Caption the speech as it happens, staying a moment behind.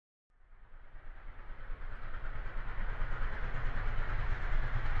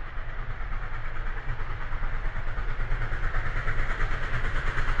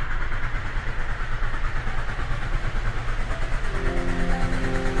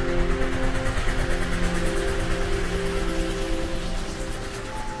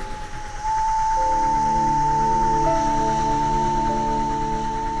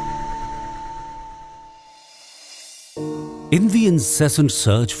In the incessant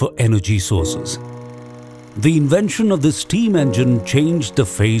search for energy sources, the invention of the steam engine changed the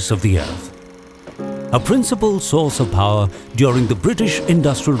face of the earth. A principal source of power during the British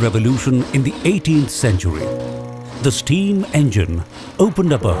Industrial Revolution in the 18th century, the steam engine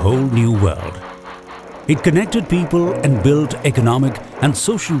opened up a whole new world. It connected people and built economic and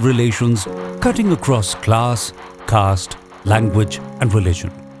social relations cutting across class, caste, language and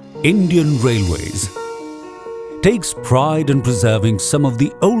religion. Indian Railways takes pride in preserving some of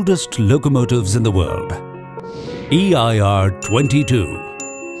the oldest locomotives in the world. EIR 22.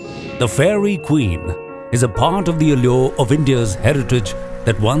 The Fairy Queen is a part of the allure of India's heritage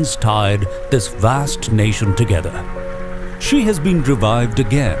that once tied this vast nation together. She has been revived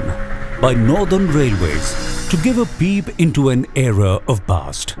again by Northern Railways to give a peep into an era of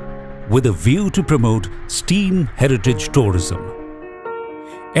past, with a view to promote steam heritage tourism.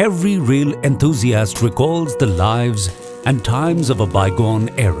 Every rail enthusiast recalls the lives and times of a bygone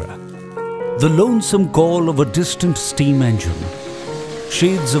era. The lonesome call of a distant steam engine.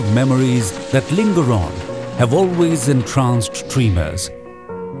 Shades of memories that linger on have always entranced dreamers,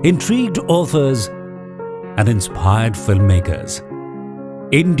 intrigued authors and inspired filmmakers.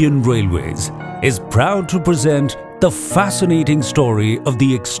 Indian Railways is proud to present the fascinating story of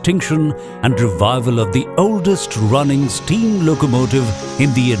the extinction and revival of the oldest running steam locomotive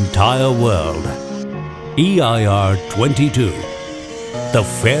in the entire world. EIR 22. The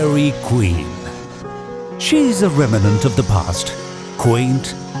Fairy Queen. She is a remnant of the past,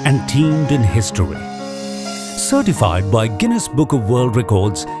 quaint and teemed in history. Certified by Guinness Book of World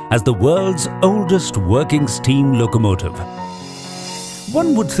Records as the world's oldest working steam locomotive.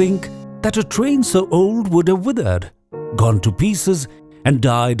 One would think that a train so old would have withered, gone to pieces and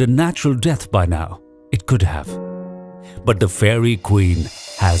died a natural death by now. It could have. But the Fairy Queen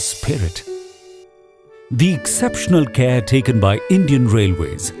has spirit. The exceptional care taken by Indian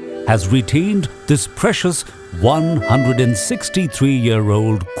Railways has retained this precious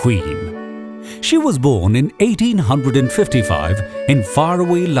 163-year-old queen. She was born in 1855 in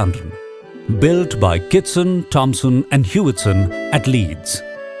faraway London, built by Kitson, Thomson and Hewitson at Leeds.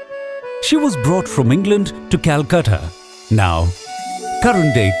 She was brought from England to Calcutta, now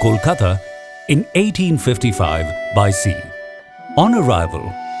current-day Kolkata, in 1855 by sea. On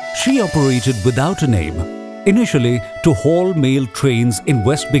arrival, she operated without a name, initially to haul mail trains in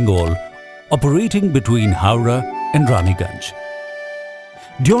West Bengal, operating between Howrah and Raniganj.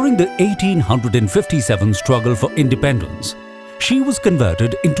 During the 1857 struggle for independence, she was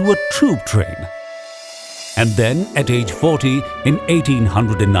converted into a troop train. And then at age 40 in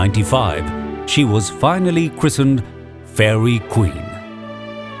 1895, she was finally christened Fairy Queen.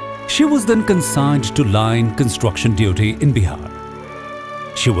 She was then consigned to line construction duty in Bihar.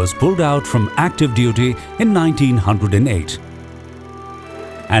 She was pulled out from active duty in 1908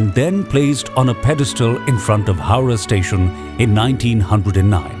 and then placed on a pedestal in front of Howrah station in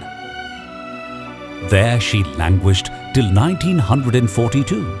 1909. There she languished till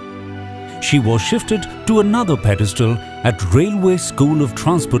 1942. She was shifted to another pedestal at Railway School of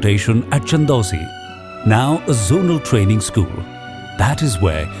Transportation at Chandosi, now a zonal training school. That is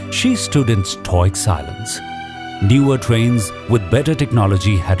where she stood in stoic silence. Newer trains with better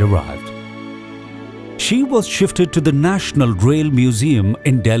technology had arrived. She was shifted to the National Rail Museum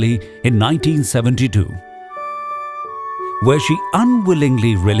in Delhi in 1972, where she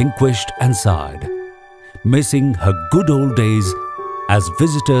unwillingly relinquished and sighed, missing her good old days as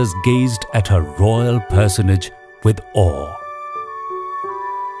visitors gazed at her royal personage with awe.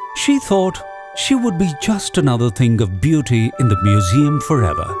 She thought she would be just another thing of beauty in the museum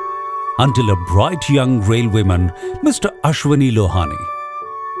forever, until a bright young railwayman, Mr. Ashwani Lohani,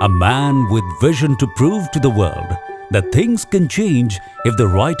 a man with vision to prove to the world that things can change if the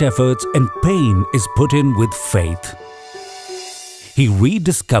right efforts and pain is put in with faith. He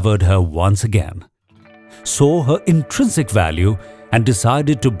rediscovered her once again, saw her intrinsic value and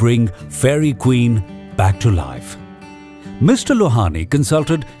decided to bring Fairy Queen back to life. Mr. Lohani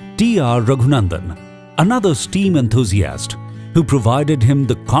consulted T.R. Raghunandan, another steam enthusiast, who provided him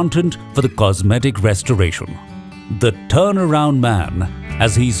the content for the cosmetic restoration. The turnaround man,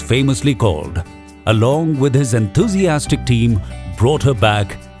 as he's famously called, along with his enthusiastic team, brought her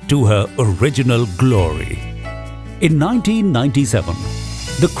back to her original glory. In 1997,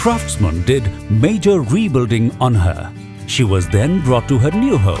 the craftsman did major rebuilding on her. She was then brought to her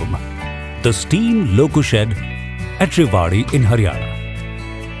new home, the steam loco shed at Rewari in Haryana.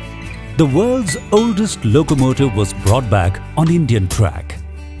 The world's oldest locomotive was brought back on Indian track.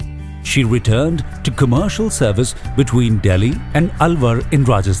 She returned to commercial service between Delhi and Alwar in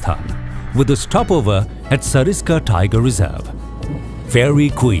Rajasthan, with a stopover at Sariska Tiger Reserve. Fairy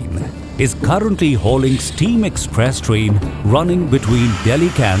Queen is currently hauling steam express train running between Delhi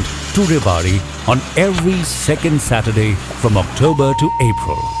Cant to Rewari on every second Saturday from October to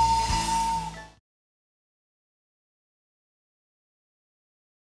April.